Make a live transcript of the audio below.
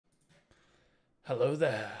Hello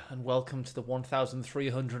there, and welcome to the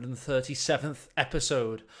 1337th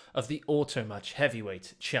episode of the Automatch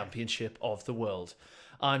Heavyweight Championship of the World.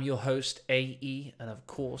 I'm your host, AE, and of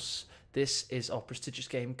course, this is our prestigious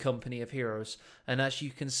game, Company of Heroes. And as you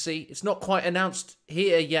can see, it's not quite announced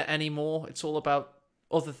here yet anymore. It's all about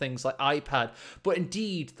other things like iPad. But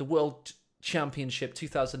indeed, the World Championship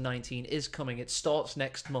 2019 is coming. It starts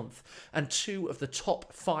next month, and 2 of the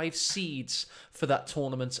top 5 seeds for that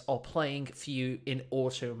tournament are playing for you in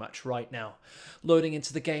Automatch right now. Loading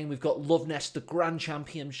into the game, we've got Luvnest, the Grand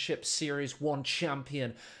Championship Series 1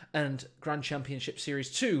 champion and Grand Championship Series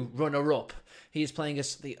 2 runner-up. He is playing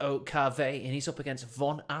as the aecohmatt, and he's up against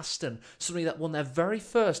VonAsten, somebody that won their very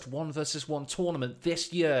first 1 versus 1 tournament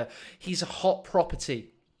this year. He's a hot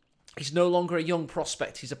property. He's no longer a young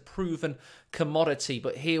prospect. He's a proven commodity.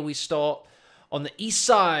 But here we start on the east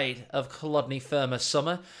side of CoH2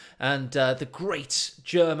 Summer. And the great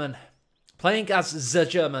German, playing as the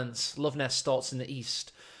Germans. Luvnest starts in the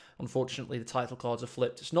east. Unfortunately, the title cards are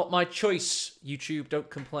flipped. It's not my choice, YouTube. Don't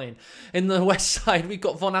complain. In the west side, we've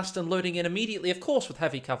got VonAsten loading in immediately, of course, with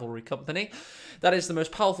Heavy Cavalry Company. That is the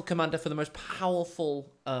most powerful commander for the most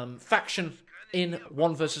powerful faction in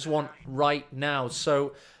 1 versus 1 right now.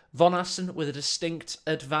 So VonAsten with a distinct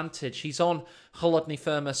advantage. He's on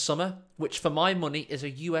CoH2 Summer, which for my money is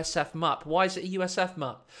a USF map. Why is it a USF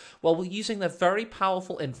map? Well, we're using their very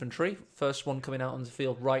powerful infantry, first one coming out on the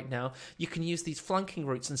field right now. You can use these flanking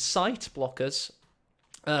routes and sight blockers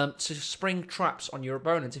to spring traps on your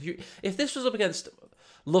opponent. If this was up against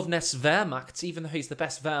Luvnest's Wehrmacht, even though he's the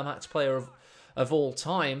best Wehrmacht player of all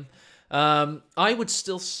time, I would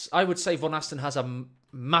say VonAsten has a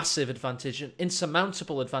massive advantage, an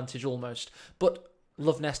insurmountable advantage almost, but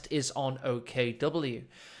Luvnest is on OKW.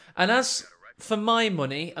 And as for my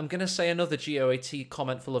money, I'm going to say another GOAT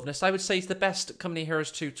comment for Luvnest. I would say he's the best Company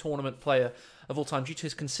Heroes 2 tournament player of all time due to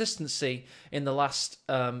his consistency in the last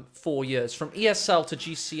 4 years. From ESL to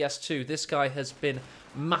GCS2, this guy has been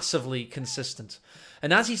massively consistent.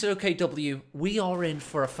 And as he's OKW, we are in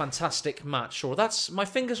for a fantastic match. Or my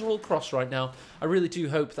fingers are all crossed right now. I really do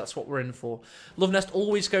hope that's what we're in for. Luvnest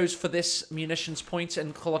always goes for this munitions point,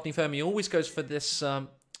 and CoH2 always goes for this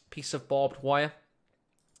piece of barbed wire.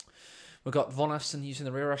 We've got VonAsten using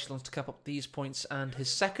the rear echelons to cap up these points, and his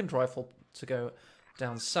second rifle to go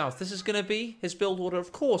down south. This is going to be his build order,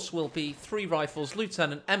 of course, will be 3 rifles,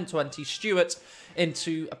 Lieutenant M20 Stuart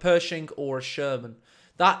into a Pershing or a Sherman.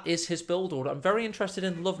 That is his build order. I'm very interested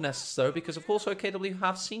in Luvnest, though, because, of course, OKW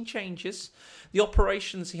have seen changes. The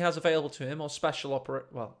operations he has available to him are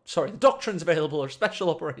the doctrines available are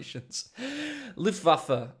special operations.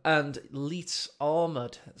 Luftwaffe and Leet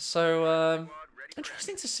Armoured. So,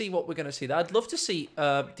 interesting to see what we're going to see there. I'd love to see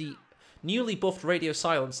the newly buffed radio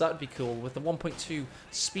silence. That would be cool, with the 1.2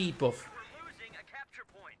 speed buff.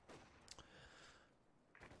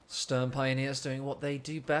 Sturm Pioneers doing what they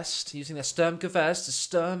do best, using their Sturmgewehrs to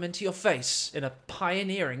sturm into your face in a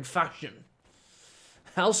pioneering fashion.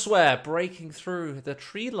 Elsewhere, breaking through the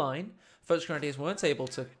tree line, Folks Grenadiers weren't able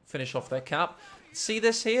to finish off their cap. See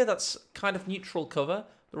this here? That's kind of neutral cover.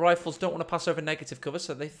 The Rifles don't want to pass over negative cover,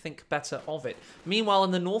 so they think better of it. Meanwhile,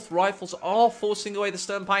 in the north, Rifles are forcing away the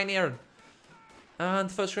Sturm Pioneer. And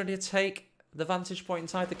the First Grenadier take the vantage point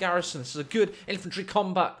inside the garrison. This is a good infantry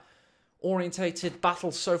combat orientated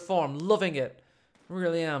battle so far. I'm loving it. I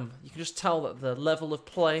really am. You can just tell that the level of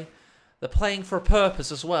play, they're playing for a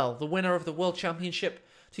purpose as well. The winner of the World Championship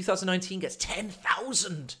 2019 gets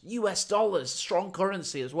 $10,000 US, strong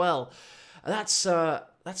currency as well. That's a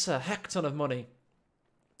heck ton of money.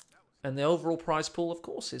 And the overall prize pool, of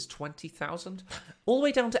course, is 20,000, all the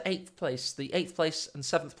way down to 8th place. The 8th place and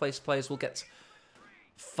 7th place players will get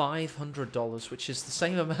 $500, which is the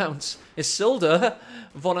same amount Isildur,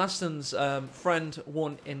 VonAsten's friend,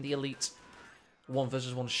 won in the Elite 1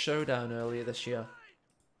 versus 1 showdown earlier this year.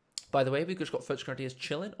 By the way, we've just got First Grenadiers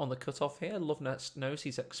chilling on the cutoff here. Luvnest knows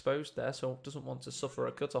he's exposed there, so doesn't want to suffer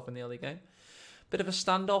a cutoff in the early game. Bit of a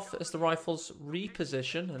standoff as the Rifles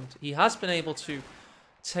reposition, and he has been able to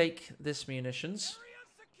take this munitions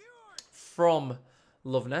from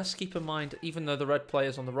Luvnest. Keep in mind, even though the red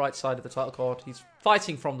player's on the right side of the title card, he's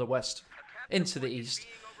fighting from the west into the east.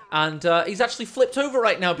 And he's actually flipped over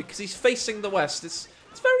right now because he's facing the west. It's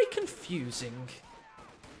very confusing.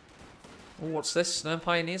 Ooh, what's this? Sturm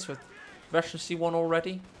Pioneers with Veteran C1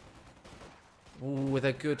 already. Ooh, with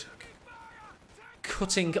a good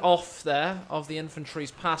cutting off there of the infantry's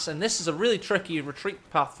pass. And this is a really tricky retreat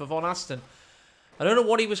path for VonAsten. I don't know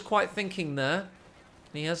what he was quite thinking there.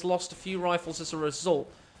 He has lost a few rifles as a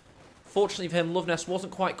result. Fortunately for him, Luvnest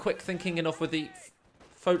wasn't quite quick thinking enough with the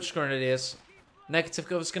Folks Grenadiers. Negative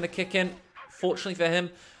cover's going to kick in. Fortunately for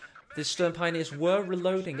him, the Stern Pioneers were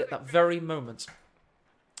reloading at that very moment.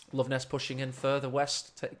 Luvnest pushing in further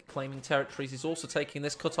west, claiming territories. He's also taking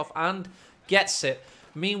this cutoff and gets it.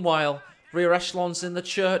 Meanwhile, rear echelons in the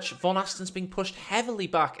church. VonAsten's being pushed heavily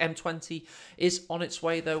back. M20 is on its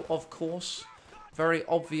way, though, of course. Very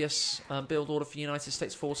obvious build order for United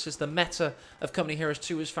States forces. The meta of Company Heroes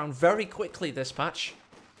 2 is found very quickly this patch.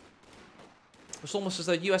 It's almost as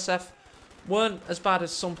though USF weren't as bad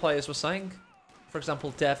as some players were saying. For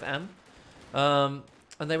example, Dev M.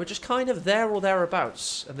 And they were just kind of there or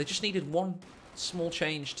thereabouts. And they just needed one small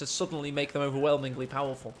change to suddenly make them overwhelmingly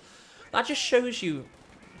powerful. That just shows you...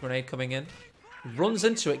 Grenade coming in. Runs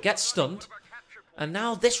into it, gets stunned. And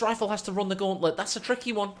now this rifle has to run the gauntlet. That's a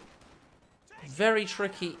tricky one. Very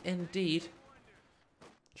tricky indeed.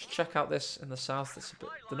 Just check out this in the south. It's a bit,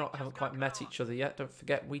 haven't quite met each other yet. Don't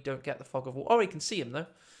forget, we don't get the fog of war. Oh, you can see him though.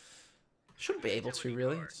 Shouldn't be able to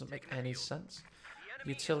really. It doesn't make any sense.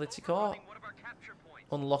 Utility car.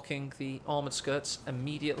 Unlocking the armoured skirts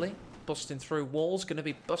immediately. Busting through walls. Going to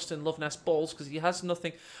be busting Luvnest balls because he has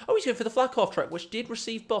nothing. Oh, he's going for the Flakov track, which did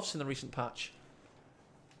receive buffs in the recent patch.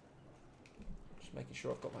 Just making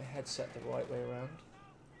sure I've got my headset the right way around.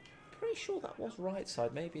 Pretty sure that was right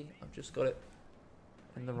side. Maybe I've just got it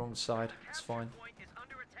in the wrong side. It's fine.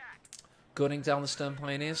 Gunning down the Stern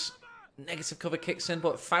Pioneers. Negative cover kicks in,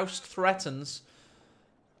 but Faust threatens.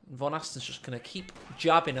 VonAsten's just going to keep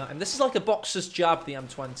jabbing at him. This is like a boxer's jab, the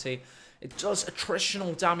M20. It does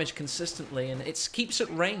attritional damage consistently, and it keeps at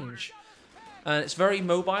range. And it's very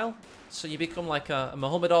mobile, so you become like a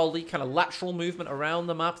Muhammad Ali kind of lateral movement around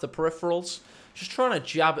the map, the peripherals. Just trying to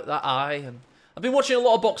jab at that eye. And I've been watching a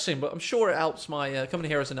lot of boxing, but I'm sure it helps my Company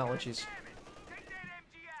Heroes analogies.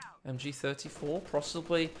 MG34,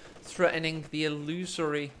 possibly threatening the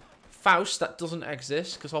illusory Faust that doesn't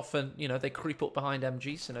exist, because often, you know, they creep up behind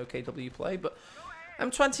MGs in OKW play, but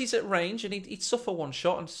M20's at range, and he'd suffer one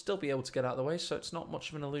shot and still be able to get out of the way, so it's not much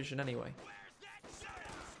of an illusion anyway.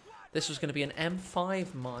 This was going to be an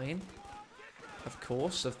M5 mine, of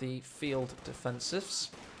course, of the field defensives.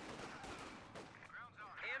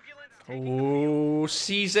 Oh,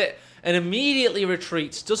 sees it and immediately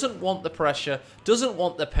retreats, doesn't want the pressure, doesn't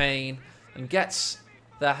want the pain, and gets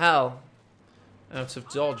the hell out of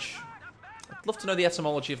dodge. I'd love to know the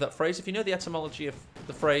etymology of that phrase. If you know the etymology of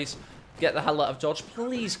the phrase, get the hell out of dodge,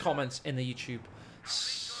 please comment in the YouTube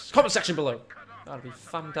comment section below. That'd be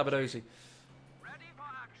fandabadozy.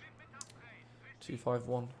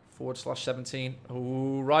 251/17.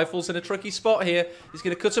 Oh, rifle's in a tricky spot here. He's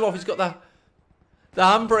going to cut him off. He's got the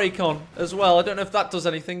handbrake on as well. I don't know if that does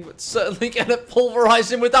anything, but certainly going to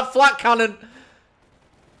pulverize him with that flat cannon.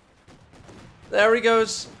 There he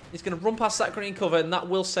goes. He's going to run past that green cover, and that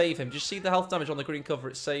will save him. Just see the health damage on the green cover.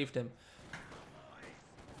 It saved him.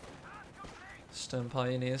 Stern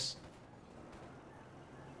Pioneers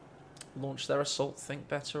launch their assault. Think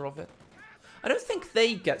better of it. I don't think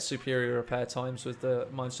they get superior repair times with the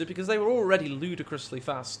Minesuit because they were already ludicrously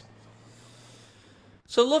fast.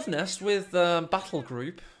 So Luvnest with Battle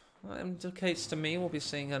Group, that indicates to me we'll be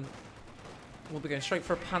seeing we'll be going straight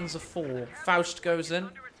for a Panzer IV. Faust goes in.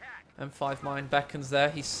 M5 mine beckons there.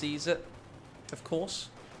 He sees it, of course.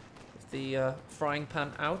 With the frying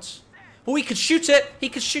pan out. Oh, he could shoot it! He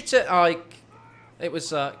could shoot it! Oh, it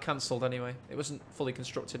was cancelled anyway. It wasn't fully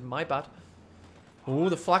constructed. My bad. Oh,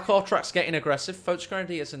 the Flakov track's getting aggressive. Foch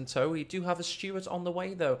Grenadiers in tow. We do have a Stewart on the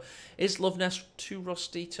way, though. Is Luvnest too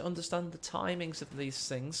rusty to understand the timings of these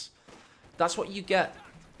things? That's what you get.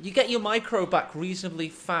 You get your micro back reasonably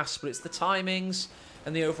fast, but it's the timings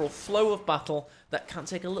and the overall flow of battle that can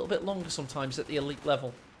take a little bit longer sometimes at the elite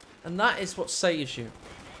level. And that is what saves you.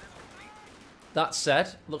 That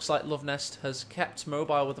said, looks like Luvnest has kept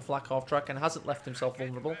mobile with the Flakov track and hasn't left himself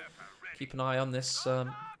vulnerable. Keep an eye on this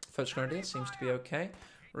Foch Grenadier, seems to be okay.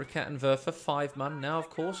 Raket and Werfer, 5-man now, of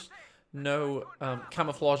course. No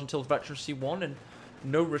camouflage until Veterancy 1 and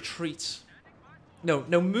no retreat. No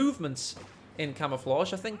movements in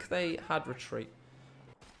camouflage. I think they had retreat.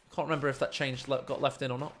 Can't remember if that change got left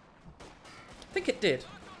in or not. I think it did.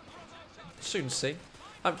 Soon see.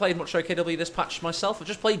 I haven't played much OKW this patch myself. I've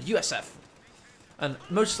just played USF. And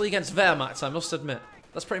mostly against Wehrmacht, I must admit.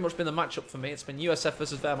 That's pretty much been the matchup for me. It's been USF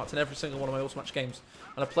versus Wehrmacht in every single one of my Automatch games.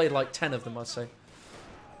 And I played like 10 of them, I'd say.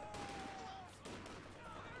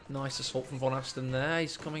 Nice assault from VonAsten there.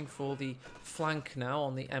 He's coming for the flank now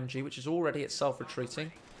on the MG, which is already itself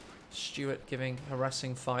retreating. Stewart giving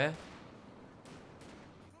harassing fire.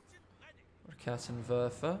 Raket and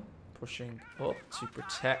Werfer pushing up to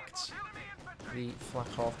protect the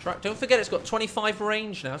Flakov track. Don't forget it's got 25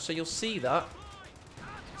 range now, so you'll see that.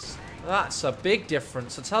 That's a big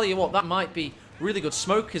difference. I tell you what, that might be really good.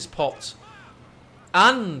 Smoke is popped.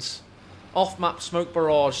 And off-map smoke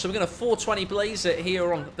barrage. So we're going to 420 blaze it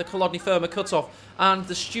here on the Kolodny Firma cutoff. And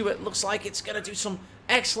the Stuart looks like it's going to do some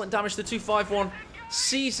excellent damage. The 251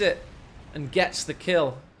 sees it and gets the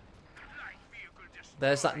kill.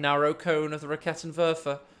 There's that narrow cone of the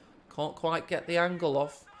Rakettenwerfer. Can't quite get the angle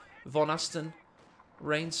off. VonAsten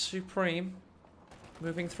reigns supreme.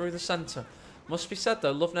 Moving through the centre. Must be said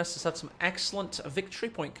though, Luvnest has had some excellent victory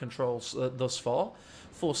point controls thus far.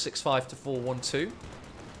 465 to 412.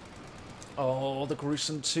 Oh, the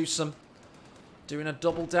gruesome twosome. Doing a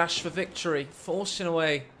double dash for victory. Forcing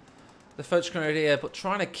away the Foch Grenadier, but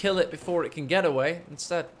trying to kill it before it can get away.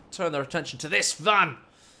 Instead, turn their attention to this van.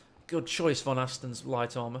 Good choice, VonAsten's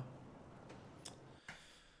light armour.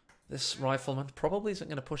 This rifleman probably isn't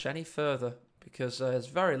going to push any further because he's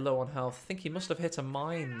very low on health. I think he must have hit a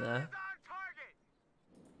mine there.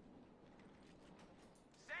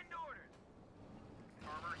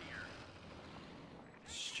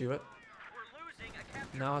 Stuart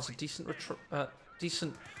now has a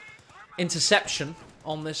decent interception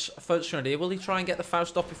on this Foch Grenadier. Will he try and get the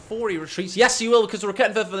Faust off before he retreats? Yes, he will, because the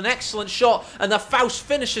Rakettenwerfer with an excellent shot, and the Faust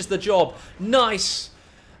finishes the job. Nice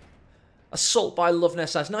assault by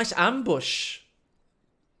Luvnest. Nice ambush.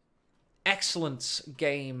 Excellent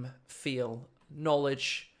game feel,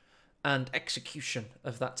 knowledge, and execution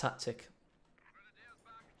of that tactic.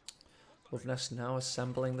 Luvnest now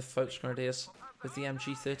assembling the Foch Grenadiers with the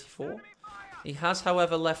MG34. He has,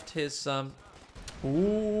 however, left his...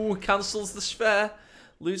 Ooh, cancels the spare.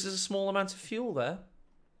 Loses a small amount of fuel there.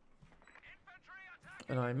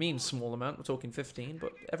 And I mean small amount. We're talking 15,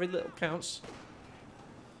 but every little counts.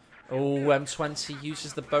 Oh, M20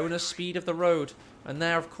 uses the bonus speed of the road. And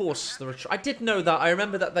there, of course, the retreat. I did know that. I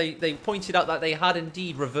remember that they pointed out that they had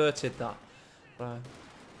indeed reverted that.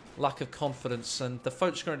 Lack of confidence. And the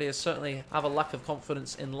Foch Grenadiers certainly have a lack of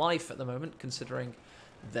confidence in life at the moment, considering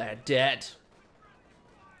they're dead.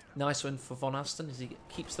 Nice win for VonAsten as he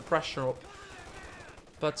keeps the pressure up.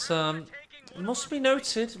 But it must be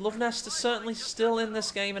noted, Luvnest is certainly still in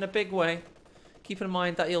this game in a big way. Keep in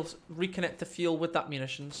mind that he'll reconnect the fuel with that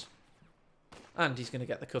munitions. And he's going to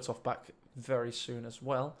get the cutoff back very soon as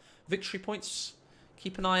well. Victory points,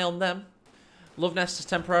 keep an eye on them. Luvnest has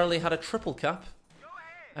temporarily had a triple cap.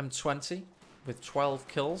 M20 with 12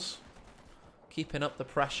 kills. Keeping up the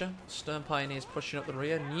pressure. Stern Pioneers pushing up the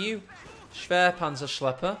rear. New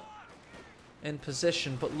Schwerpanzerschlepper in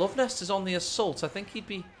position. But Luvnest is on the assault. I think he'd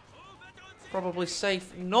be probably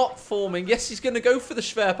safe not forming. Yes, he's going to go for the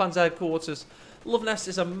Schwerpanzer headquarters. Luvnest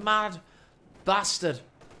is a mad bastard.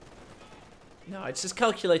 No, it's his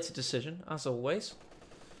calculated decision, as always.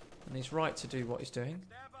 And he's right to do what he's doing.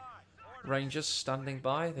 Rangers standing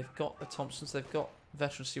by. They've got the Thompsons. They've got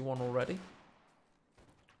Veteran C1 already.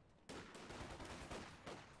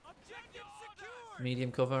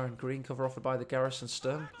 Medium cover and green cover offered by the Garrison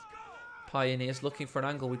Stern Pioneers looking for an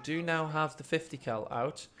angle. We do now have the 50 cal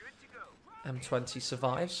out. M20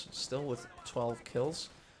 survives, still with 12 kills.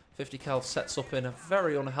 50 cal sets up in a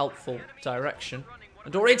very unhelpful direction.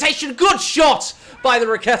 And orientation, good shot by the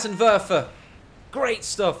Rakettenwerfer. Great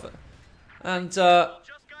stuff. And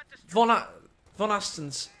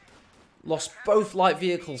VonAsten's lost both light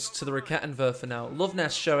vehicles to the Rakettenwerfer now.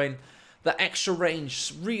 Luvnest showing that extra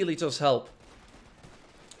range really does help.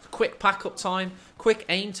 Quick pack-up time, quick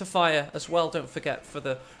aim to fire as well, don't forget, for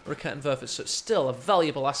the Rakettenwerfer. So it's still a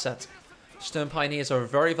valuable asset. Stern Pioneers are a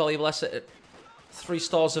very valuable asset at 3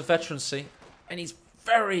 stars of veterancy. And he's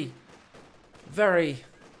very, very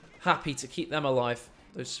happy to keep them alive.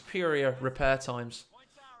 Those superior repair times.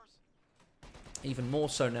 Even more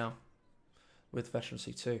so now with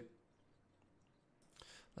veterancy too.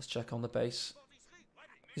 Let's check on the base.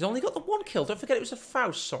 He's only got the 1 kill. Don't forget it was a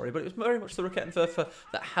Faust, sorry, but it was very much the Rakettenwerfer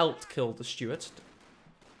that helped kill the Stuart.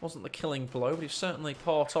 Wasn't the killing blow, but he was certainly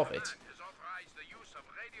part of it.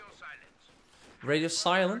 Radio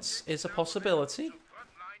silence is a possibility.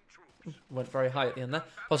 Went very high at the end there.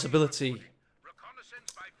 Possibility.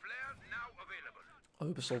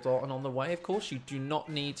 Obersoldaten on the way, of course. You do not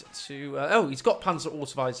need to... oh, he's got Panzer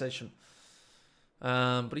Autovization.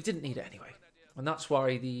 But he didn't need it anyway. And that's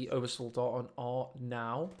why the Obersoldaten are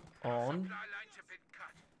now on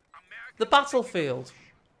the battlefield.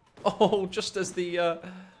 Oh, just as the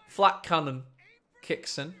flak cannon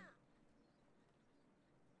kicks in.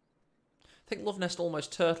 I think Luvnest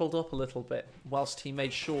almost turtled up a little bit whilst he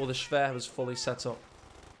made sure the Schwer was fully set up.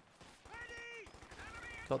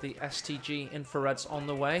 Got the STG infrareds on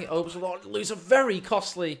the way. Obersoldaten lose a very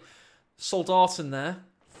costly Soldaten there.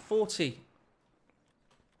 40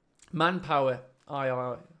 manpower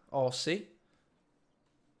RC.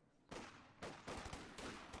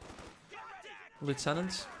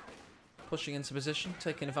 Lieutenant pushing into position,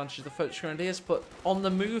 taking advantage of the Focus Grenadiers, but on the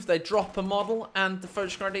move, they drop a model, and the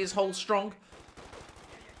Focus Grenadiers hold strong.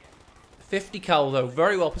 50 cal, though,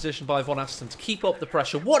 very well positioned by VonAsten to keep up the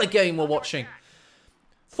pressure. What a game we're watching.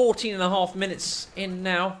 14.5 minutes in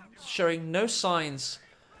now, showing no signs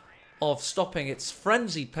of stopping its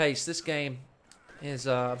frenzied pace. This game is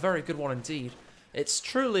a very good one indeed. It's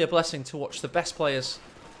truly a blessing to watch the best players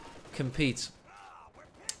compete.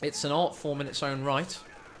 It's an art form in its own right.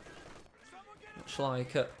 Much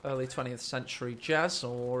like early 20th century jazz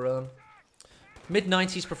or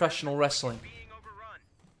mid-90s professional wrestling.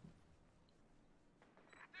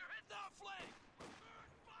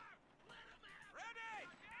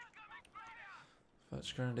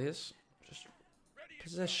 First Grenadiers just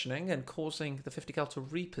positioning and causing the 50 cal to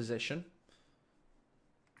reposition.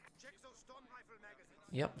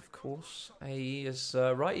 Yep, of course. AE is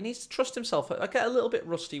right. He needs to trust himself. I get a little bit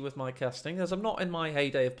rusty with my casting, as I'm not in my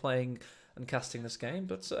heyday of playing and casting this game.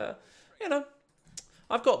 But, you know,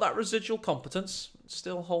 I've got that residual competence. It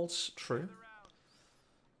still holds true.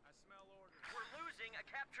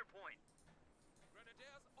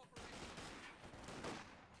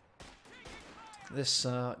 This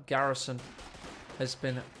garrison has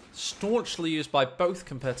been staunchly used by both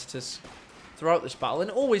competitors throughout this battle. And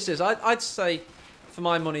it always is. I'd say, for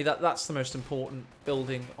my money, that's the most important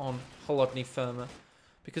building on Holodny Firma.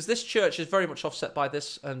 Because this church is very much offset by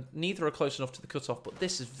this, and neither are close enough to the cutoff, but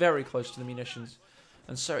this is very close to the munitions.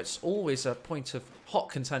 And so it's always a point of hot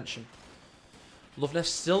contention. Luvnest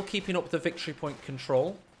still keeping up the victory point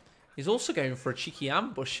control. He's also going for a cheeky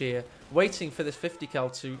ambush here, waiting for this 50 cal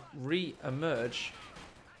to re-emerge.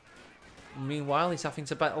 Meanwhile, he's having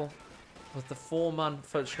to battle with the 4-man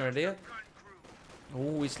Focus Grenadier.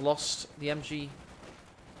 Oh, he's lost the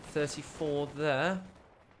MG34 there.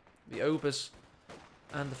 The Obers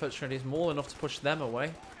and the Focus Grenadiers more than enough to push them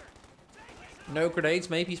away. No grenades.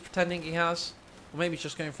 Maybe he's pretending he has. Or maybe he's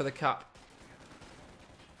just going for the cap.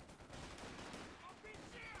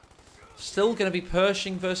 Still going to be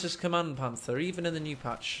Pershing versus Command Panther, even in the new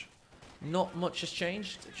patch. Not much has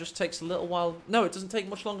changed. It just takes a little while. No, it doesn't take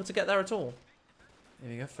much longer to get there at all.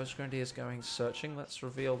 Here we go. First Grenadiers going searching. Let's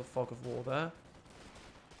reveal the fog of war there.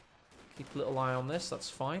 Keep a little eye on this.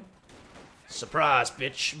 That's fine. Surprise,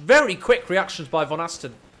 bitch. Very quick reactions by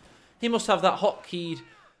VonAsten. He must have that hotkeyed.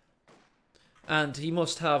 And he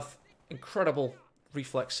must have incredible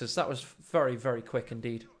reflexes. That was very, very quick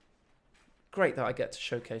indeed. Great that I get to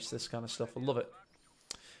showcase this kind of stuff. I love it.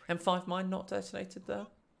 M5 mine not detonated there.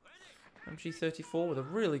 MG34 with a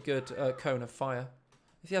really good cone of fire.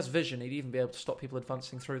 If he has vision, he'd even be able to stop people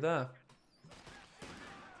advancing through there.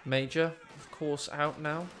 Major, of course, out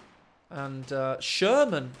now. And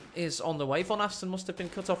Sherman is on the way. VonAsten must have been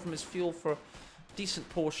cut off from his fuel for a decent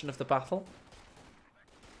portion of the battle.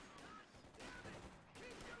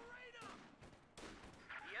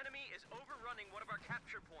 The enemy is overrunning one of our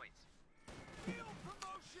capture points.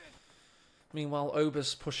 Meanwhile,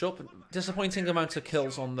 Obers push up. Disappointing amount of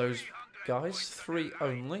kills on those guys. 3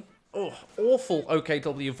 only. Oh, awful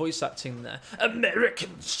OKW voice acting there.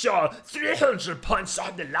 American Shaw, 300 points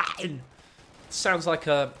on the line. Sounds like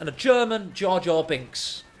a German Jar Jar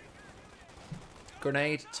Binks.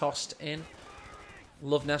 Grenade tossed in.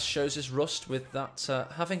 Luvnest shows his rust with that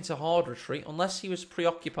having to hard retreat, unless he was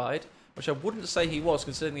preoccupied, which I wouldn't say he was,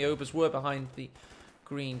 considering the Obers were behind the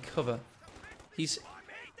green cover. He's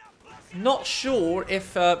not sure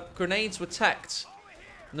if grenades were teched.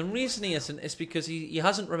 And the reason he isn't is because he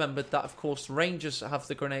hasn't remembered that, of course, Rangers have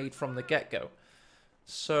the grenade from the get-go.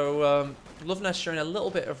 So, Luvnest showing a little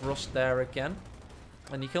bit of rust there again.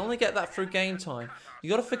 And you can only get that through game time. You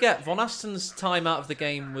got to forget, VonAsten's time out of the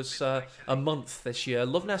game was a month this year.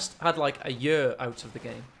 Luvnest had like a year out of the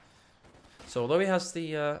game. So although he has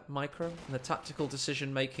the micro and the tactical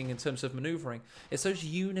decision-making in terms of maneuvering, it's those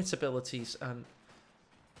unit abilities and...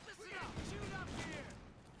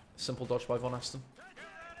 Simple dodge by VonAsten.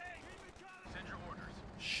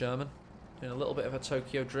 Sherman doing a little bit of a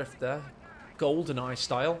Tokyo drift there. GoldenEye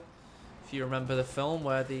style. If you remember the film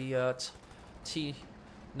where the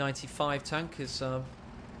T-95 tank is... or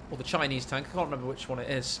the Chinese tank, I can't remember which one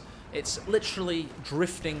it is. It's literally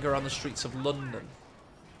drifting around the streets of London.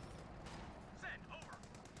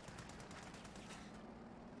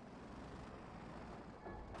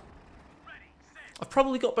 I've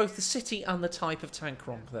probably got both the city and the type of tank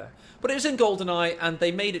wrong there. But it was in GoldenEye, and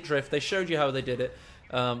they made it drift. They showed you how they did it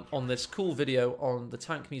on this cool video on the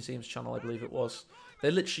Tank Museum's channel, I believe it was.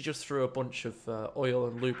 They literally just threw a bunch of oil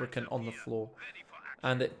and lubricant on the floor.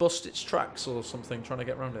 and it bust its tracks or something trying to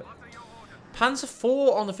get around it. Panzer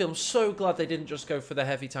IV on the field. I'm so glad they didn't just go for the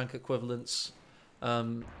heavy tank equivalents.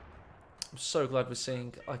 I'm so glad we're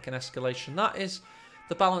seeing like an escalation. That is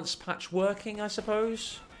the balance patch working, I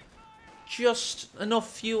suppose. Just enough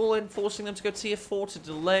fuel in forcing them to go tier 4 to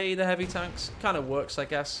delay the heavy tanks. Kind of works, I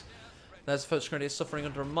guess. There's the 1st Grenadier suffering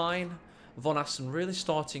under a mine. VonAsten really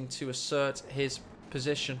starting to assert his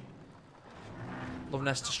position.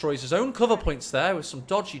 Luvnest destroys his own cover points there with some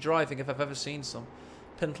dodgy driving if I've ever seen some.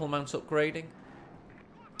 Pintle mount upgrading.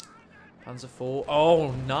 Panzer IV.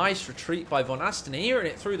 Oh, nice retreat by VonAsten, hearing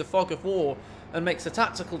it through the fog of war, and makes a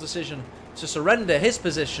tactical decision to surrender his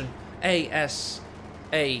position. ASAFP.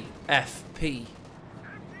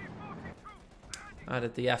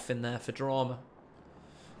 Added the F in there for drama.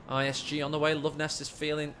 ISG on the way. Luvnest is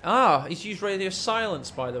feeling... Ah, he's used radio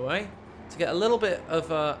silence, by the way, to get a little bit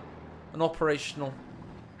of an operational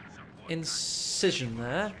incision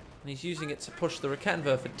there. And he's using it to push the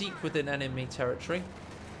Raketenwerfer deep within enemy territory.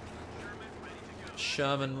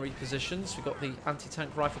 Sherman repositions. We've got the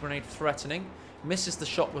anti-tank rifle grenade threatening. Misses the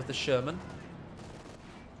shot with the Sherman.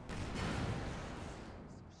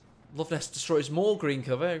 Luvnest destroys more green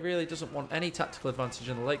cover. He really doesn't want any tactical advantage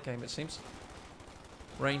in the late game, it seems.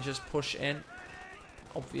 Rangers push in.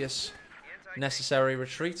 Obvious necessary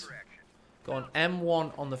retreat. Got an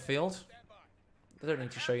M1 on the field. I don't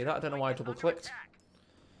need to show you that. I don't know why I double-clicked.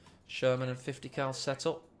 Sherman and 50 cal set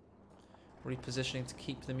up. Repositioning to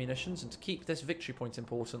keep the munitions and to keep this victory point,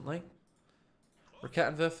 importantly.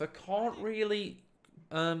 Raketenwerfer can't really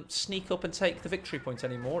sneak up and take the victory point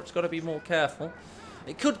anymore. It's got to be more careful.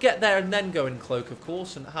 It could get there and then go in cloak, of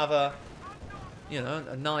course, and have a, you know,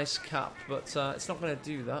 a nice cap, but it's not going to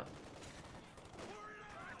do that.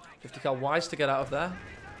 50 cal wise to get out of there.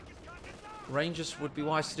 Rangers would be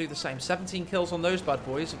wise to do the same. 17 kills on those bad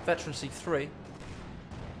boys. Veterancy 3.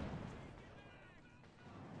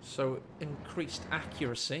 So increased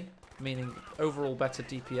accuracy, meaning overall better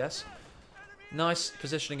DPS. Nice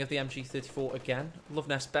positioning of the MG34 again.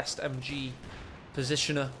 Luvnest best MG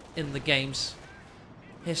positioner in the game's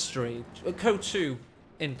history. CoH2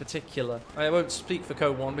 in particular. I won't speak for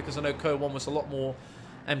CoH1 because I know CoH1 was a lot more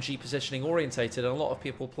MG positioning orientated, and a lot of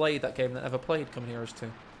people played that game that never played Come Heroes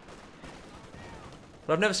 2.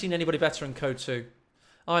 But I've never seen anybody better in CoH2.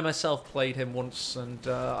 I myself played him once, and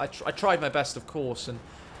I tried my best, of course, and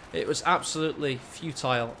it was absolutely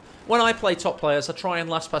futile. When I play top players, I try and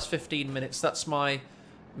last past 15 minutes. That's my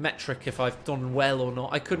metric if I've done well or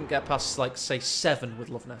not. I couldn't get past, like, say, 7 with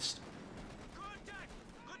Luvnest.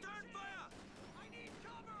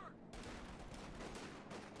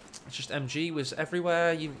 It's just MG was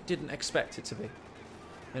everywhere you didn't expect it to be.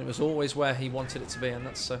 And it was always where he wanted it to be, and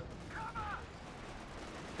that's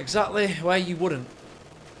exactly where you wouldn't.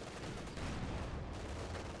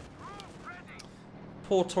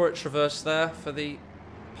 Poor turret traverse there for the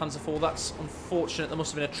Panzer IV. That's unfortunate. There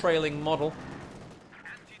must have been a trailing model.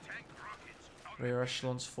 Rear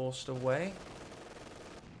echelons forced away.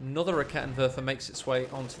 Another Raketenwerfer makes its way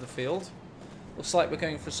onto the field. Looks like we're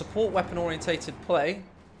going for support weapon orientated play.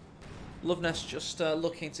 Luvnest just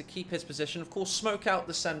looking to keep his position. Of course, smoke out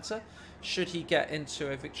the centre should he get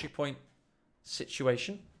into a victory point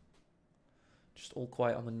situation. Just all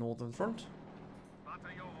quiet on the northern front.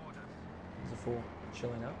 Panzer IV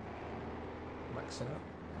chilling out. Relaxing out.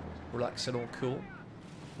 Relaxing all cool.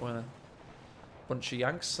 When a bunch of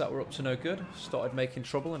Yanks that were up to no good started making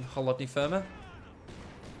trouble in Holodny Firma.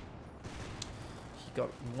 He got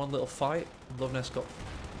one little fight. Luvnest got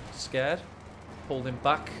scared. Pulled him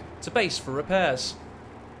back to base for repairs.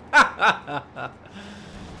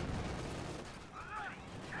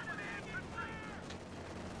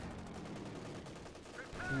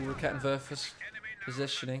 Raketenwerfer's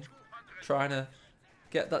positioning. Trying to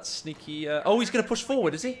get that sneaky... oh, he's going to push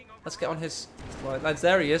forward, is he? Let's get on his lines.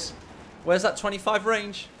 There he is. Where's that 25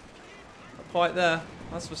 range? Not quite there.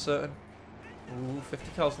 That's for certain. Ooh,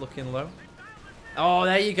 50 cal's looking low. Oh,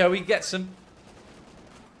 there you go. He gets him.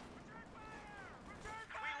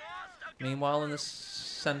 Meanwhile, in the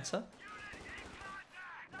centre.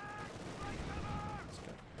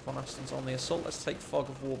 VonAsten's on the assault. Let's take Fog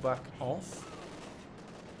of War back off.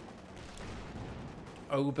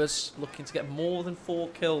 Obers looking to get more than 4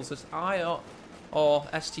 kills. This IR or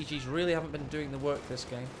STGs really haven't been doing the work this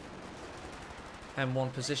game.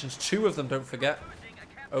 M1 positions, 2 of them, don't forget.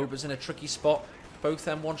 Obers in a tricky spot. Both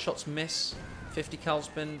M1 shots miss. 50 cal's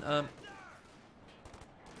been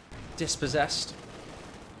dispossessed.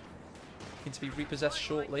 Looking to be repossessed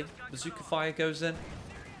shortly. Bazooka fire goes in.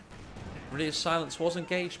 Radio silence was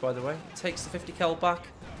engaged, by the way. It takes the 50 cal back.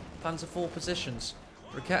 Panzer IV positions.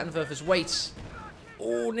 Raketenwerfer's waits.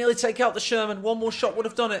 Oh, nearly take out the Sherman. One more shot would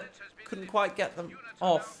have done it. Couldn't quite get them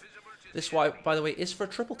off. This, by the way, is for a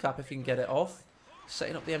triple cap if you can get it off.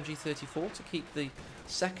 Setting up the MG34 to keep the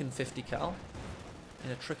second 50 cal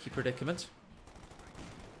in a tricky predicament.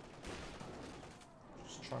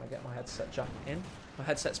 Just trying to get my headset jack in. My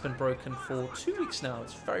headset's been broken for 2 weeks now.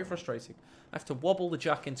 It's very frustrating. I have to wobble the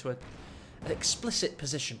jack into an explicit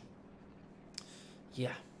position.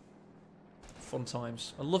 Yeah. Fun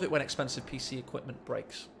times. I love it when expensive PC equipment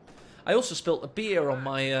breaks. I also spilt a beer on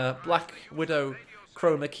my Black Widow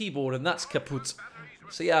Chroma keyboard, and that's kaput.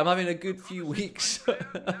 So yeah, I'm having a good few weeks.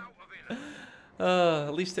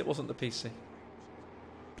 At least it wasn't the PC.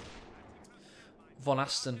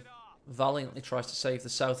 VonAsten valiantly tries to save the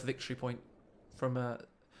South victory point from a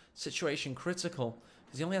situation critical,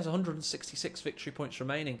 because he only has 166 victory points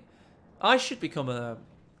remaining. I should become a...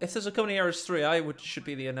 If there's a Company Heroes 3, should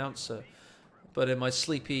be the announcer. But in my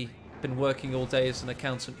sleepy, been working all day as an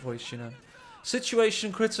accountant voice, you know.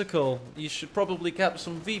 Situation critical. You should probably cap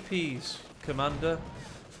some VPs, Commander.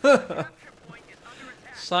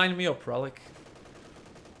 Sign me up, Relic.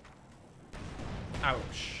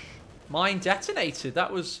 Ouch. Mine detonated.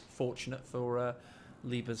 That was fortunate for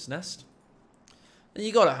Luvnest. And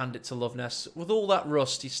you gotta hand it to Luvnest. With all that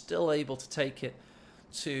rust, he's still able to take it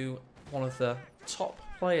to one of the top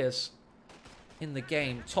players in the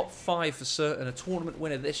game. Top 5 for certain. A tournament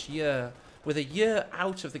winner this year. With a year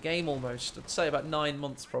out of the game almost. I'd say about 9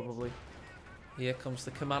 months probably. Here comes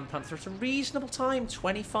the Command Panther at a reasonable time.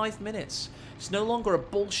 25 minutes. It's no longer a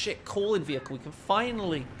bullshit calling vehicle. We can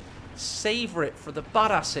finally savour it for the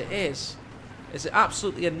badass it is. As it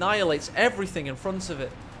absolutely annihilates everything in front of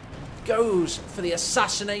it. Goes for the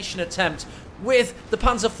assassination attempt with the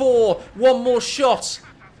Panzer IV. One more shot.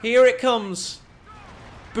 Here it comes.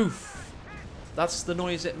 Boof. That's the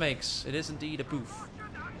noise it makes. It is indeed a boof.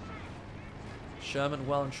 Sherman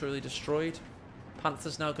well and truly destroyed.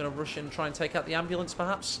 Panther's now going to rush in and try and take out the ambulance,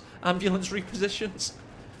 perhaps. Ambulance repositions.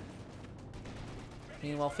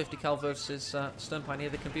 Meanwhile, 50 cal versus Stern Pioneer.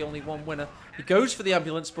 There can be only one winner. He goes for the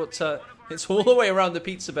ambulance, but it's all the way around the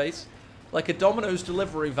pizza base. Like a Domino's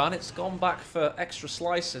delivery van, it's gone back for extra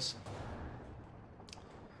slices.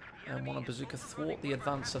 And one of Bazooka thwart the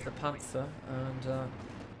advance of the Panther and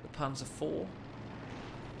the Panzer IV.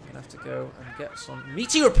 Gonna have to go and get some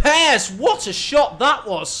meaty repairs. What a shot that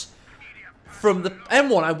was from the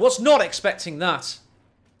M1. I was not expecting that.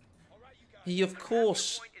 He of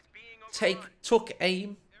course took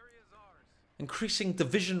aim, increasing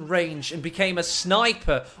division range, and became a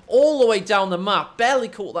sniper all the way down the map. Barely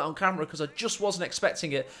caught that on camera because I just wasn't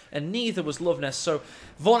expecting it, and neither was Luvnest. So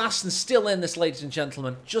VonAsten still in this, ladies and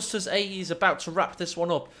gentlemen. Just as AE is about to wrap this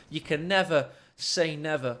one up, you can never say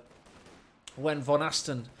never when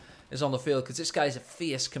VonAsten is on the field, because this guy is a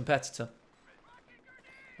fierce competitor.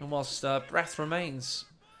 And whilst breath remains,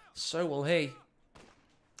 so will he.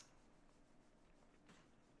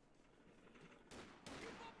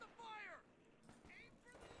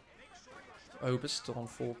 Ober's still on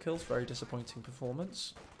 4 kills. Very disappointing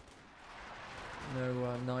performance.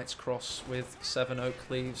 No Knight's Cross with 7 oak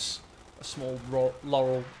leaves, a small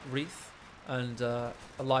laurel wreath, and a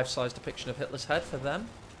life-size depiction of Hitler's head for them.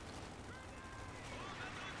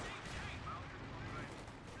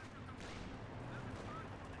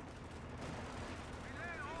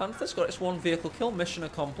 Panther's got its 1 vehicle kill. Mission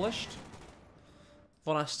accomplished.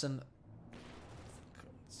 VonAsten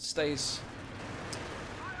stays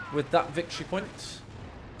with that victory point.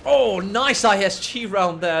 Oh, nice ISG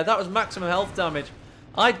round there. That was maximum health damage.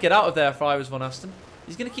 I'd get out of there if I was VonAsten.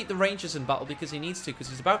 He's going to keep the Rangers in battle because he needs to, because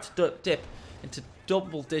he's about to dip into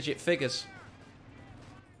double-digit figures.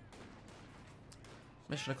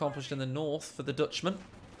 Mission accomplished in the north for the Dutchman.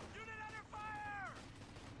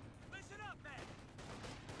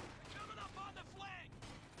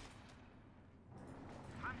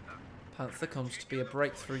 Panther comes to be a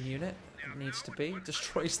breakthrough unit. It needs to be.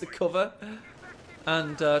 Destroys the cover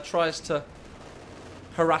and tries to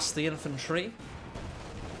harass the infantry.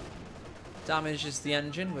 Damages the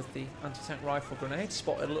engine with the anti-tank rifle grenade.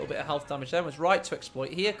 Spotted a little bit of health damage there. Was right to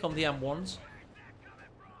exploit. Here come the M1s.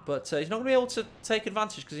 But he's not going to be able to take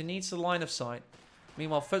advantage because he needs the line of sight.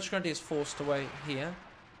 Meanwhile, Focus Grenadier is forced away here.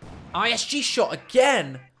 ISG shot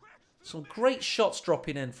again! Some great shots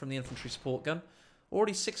dropping in from the infantry support gun.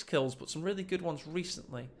 Already 6 kills, but some really good ones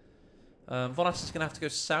recently. VonAsten's going to have to go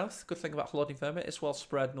south. Good thing about Hlodny Vermit, it's well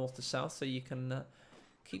spread north to south, so you can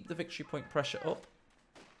keep the victory point pressure up.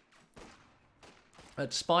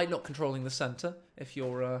 Despite not controlling the centre, if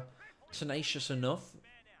you're tenacious enough.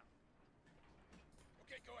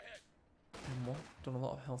 Done a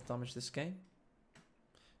lot of health damage this game.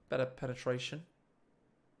 Better penetration.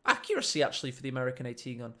 accuracy, actually, for the American AT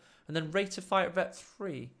gun. And then rate of fire vet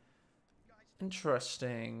 3.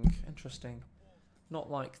 Interesting. Interesting. Not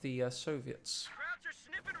like the Soviets. Krauts are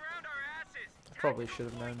sniffing around our asses. I probably should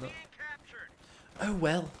have known that. Being captured. Oh,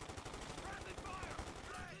 well.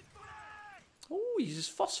 Oh, he uses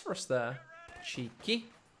phosphorus there. Cheeky.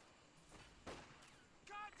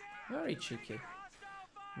 Very cheeky.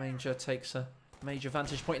 Manger takes a major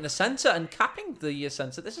vantage point in the centre and capping the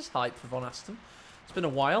centre. This is hype for VonAsten. It's been a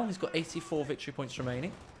while. He's got 84 victory points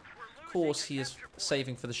remaining. Of course, he is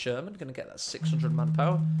saving for the Sherman. Going to get that 600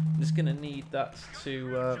 manpower. He's going to need that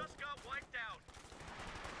to... Just got wiped out.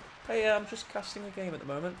 Hey, I'm just casting a game at the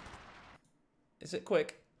moment. Is it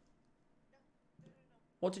quick?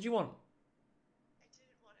 What did you want? I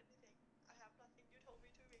didn't want anything. I have nothing. You told me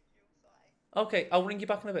to ring you, so I... Okay, I'll ring you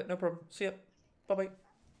back in a bit. No problem. See ya. Bye-bye.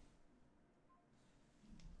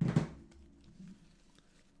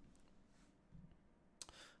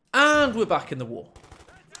 And we're back in the war.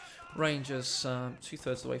 Rangers 2/3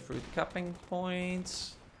 of the way through the capping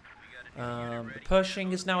point. The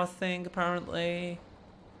Pershing is now a thing, apparently.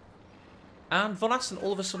 And VonAsten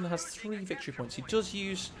all of a sudden has 3 victory points. He does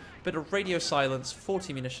use a bit of radio silence,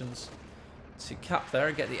 40 munitions, to cap there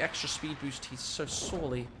and get the extra speed boost he's so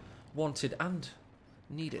sorely wanted and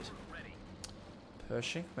needed.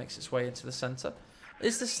 Pershing makes its way into the centre.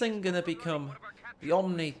 Is this thing going to become the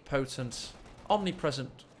omnipotent,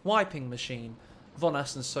 omnipresent wiping machine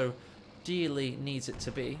VonAsten so dearly needs it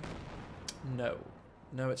to be? No.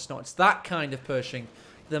 No, it's not. It's that kind of Pershing.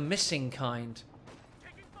 The missing kind.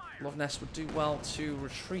 Luvnest would do well to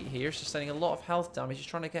retreat here, sustaining a lot of health damage. He's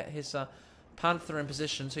trying to get his Panther in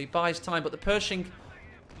position, so he buys time. But the Pershing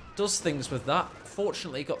does things with that.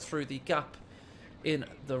 Fortunately, he got through the gap in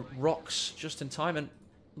the rocks just in time. And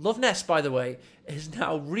Luvnest, by the way, is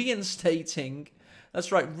now reinstating...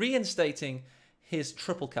 That's right, reinstating his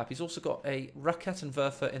triple cap. He's also got a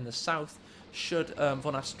Raketenwerfer in the south. Should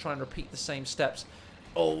VonAsten try and repeat the same steps.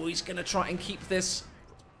 Oh, he's going to try and keep this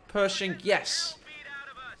Pershing. Yes.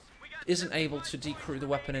 Isn't able to decrew the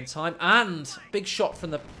weapon in time. And big shot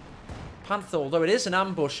from the Panther, although it is an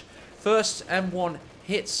ambush. First M1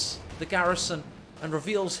 hits the garrison and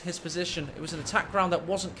reveals his position. It was an attack round that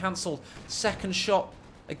wasn't cancelled. Second shot,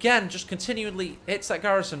 again, just continually hits that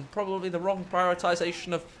garrison. Probably the wrong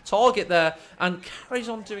prioritization of target there. And carries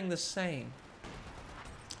on doing the same.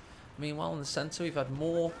 Meanwhile, in the centre, we've had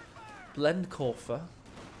more Blendkorfer.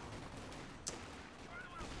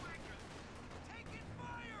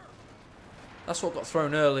 That's what got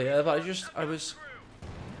thrown earlier, but I was...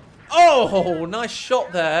 Oh, nice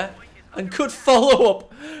shot there. And good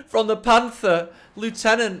follow-up from the Panther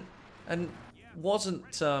Lieutenant. And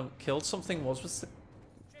wasn't killed. Something was the...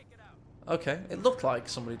 Okay, it looked like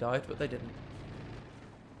somebody died, but they didn't.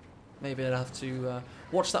 Maybe I'd have to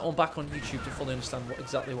watch that one back on YouTube to fully understand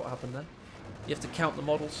exactly what happened then. You have to count the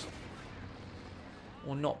models.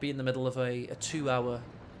 Or not be in the middle of a 2-hour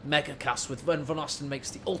mega cast with when VonAsten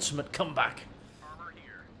makes the ultimate comeback.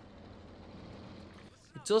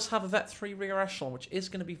 It does have a Vet 3 rear echelon, which is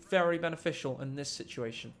going to be very beneficial in this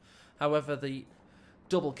situation. However, the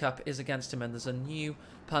double cap is against him, and there's a new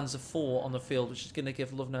Panzer IV on the field, which is going to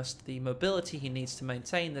give Luvnest the mobility he needs to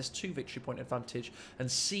maintain this 2 victory point advantage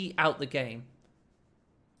and see out the game.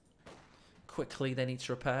 Quickly, they need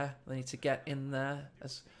to repair. They need to get in there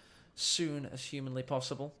as soon as humanly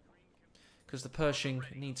possible, because the Pershing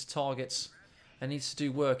needs targets and needs to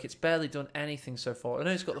do work. It's barely done anything so far. I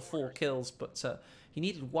know he's got the 4 kills, but he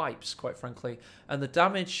needed wipes, quite frankly. And the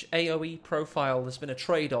damage AoE profile, there's been a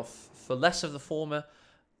trade-off for less of the former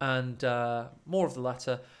and more of the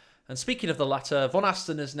latter. And speaking of the latter,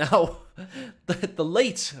 VonAsten is now the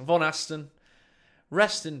late VonAsten.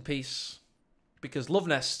 Rest in peace, because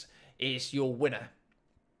Luvnest is your winner.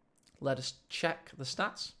 Let us check the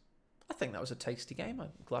stats. I think that was a tasty game. I'm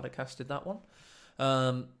glad I casted that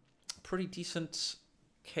one. Pretty decent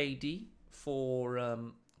KD for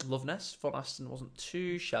Luvnest. VonAsten wasn't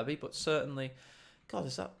too shabby, but certainly... God,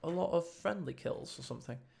 is that a lot of friendly kills or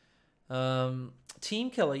something? Team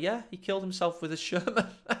killer, yeah. He killed himself with a Sherman.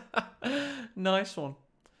 Nice one.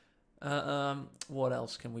 What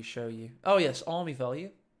else can we show you? Oh, yes, army value.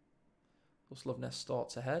 Of course, Luvnest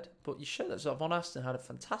starts ahead. But you show that VonAsten had a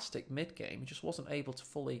fantastic mid-game. He just wasn't able to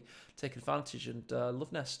fully take advantage, and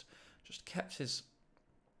Luvnest just kept his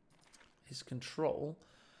control.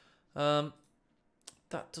 That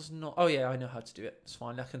does not... Oh, yeah, I know how to do it. It's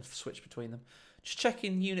fine. I can switch between them. Just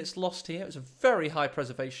checking units lost here. It was a very high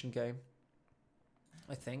preservation game,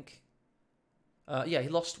 I think. Yeah, he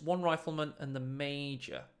lost 1 rifleman and the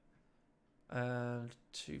major. And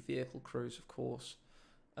 2 vehicle crews, of course.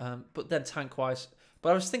 But then tank-wise, But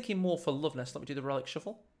I was thinking more for Luvnest. Let me do the relic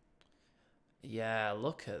shuffle. Yeah,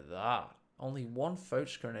 look at that. Only one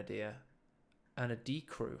Foch Grenadier and a D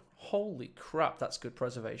crew. Holy crap, that's good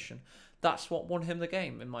preservation. That's what won him the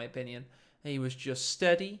game, in my opinion. He was just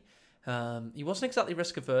steady. He wasn't exactly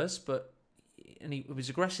risk averse, but he was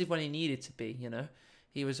aggressive when he needed to be, you know.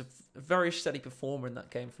 He was a very steady performer in that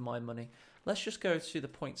game for my money. Let's just go to the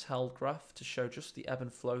points held graph to show just the ebb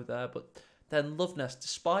and flow there. But then Luvnest,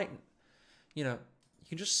 despite, you know, you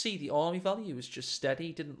can just see the army value was just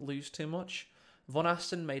steady, didn't lose too much.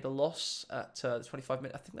 VonAsten made a loss at the 25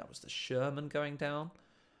 minute. I think that was the Sherman going down,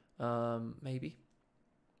 maybe.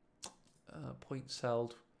 Points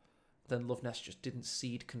held. Then Luvnest just didn't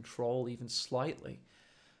cede control even slightly.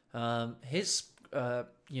 His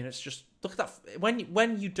units just look at that.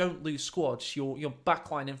 When you don't lose squads, your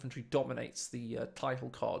backline infantry dominates the title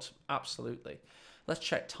card. Absolutely. Let's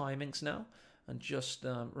check timings now and just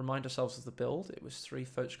remind ourselves of the build. It was 3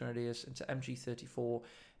 Foch Grenadiers into MG34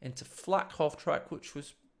 into flak half track, which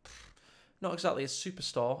was not exactly a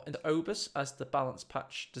superstar, into Obers as the balance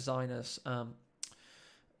patch designers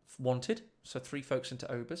wanted. So 3 folks into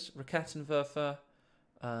Obers. Raketenwerfer,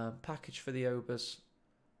 package for the Obers.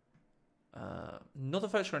 Another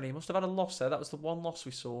Foch Grenadier. Must have had a loss there. That was the one loss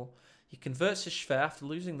we saw. He converts his Schwer after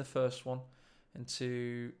losing the first one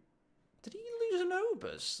into... Did he lose an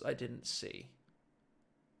Obers? I didn't see.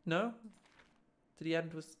 No? Did he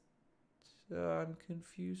end with... I'm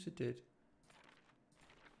confused. It did.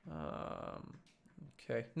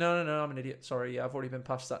 Okay. No, I'm an idiot. Sorry, yeah, I've already been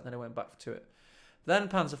past that and then I went back to it. Then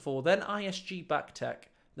Panzer IV, then ISG back tech,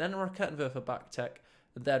 then Raketenwerfer back tech,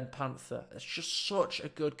 and then Panther. It's just such a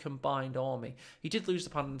good combined army. He did lose the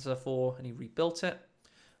Panzer IV and he rebuilt it.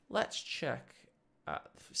 Let's check.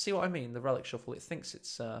 See what I mean? The relic shuffle. It thinks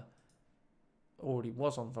it's already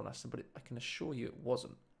was on VonAsten, but I can assure you it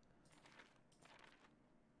wasn't.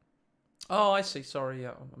 Oh, I see. Sorry,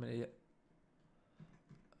 yeah, I'm an idiot.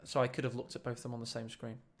 So I could have looked at both of them on the same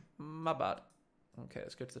screen. My bad. Okay,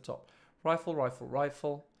 let's go to the top. Rifle, rifle,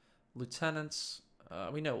 rifle. Lieutenants.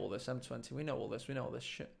 We know all this. M20. We know all this. We know all this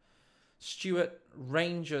shit. Stuart.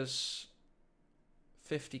 Rangers.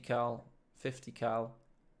 50 cal. 50 cal.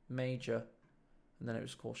 Major. And then it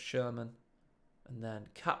was called Sherman. And then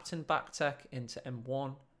Captain Backtech into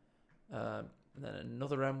M1. And then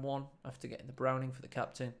another M1 after getting the Browning for the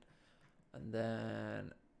Captain. And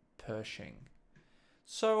then Pershing.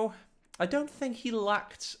 So I don't think he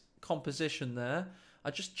lacked composition there.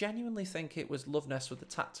 I just genuinely think it was Luvnest with the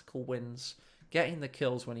tactical wins, getting the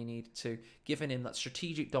kills when he needed to, giving him that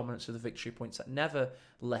strategic dominance of the victory points that never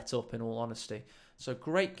let up, in all honesty. So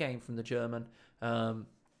great game from the German. And,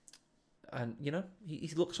 you know, he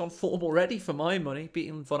looks on form already for my money,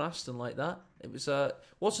 beating VonAsten like that. It was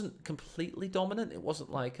wasn't completely dominant. It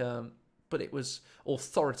wasn't like... but it was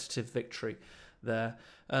authoritative victory there.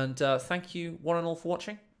 And thank you one and all for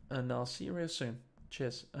watching, and I'll see you real soon.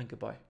 Cheers and goodbye.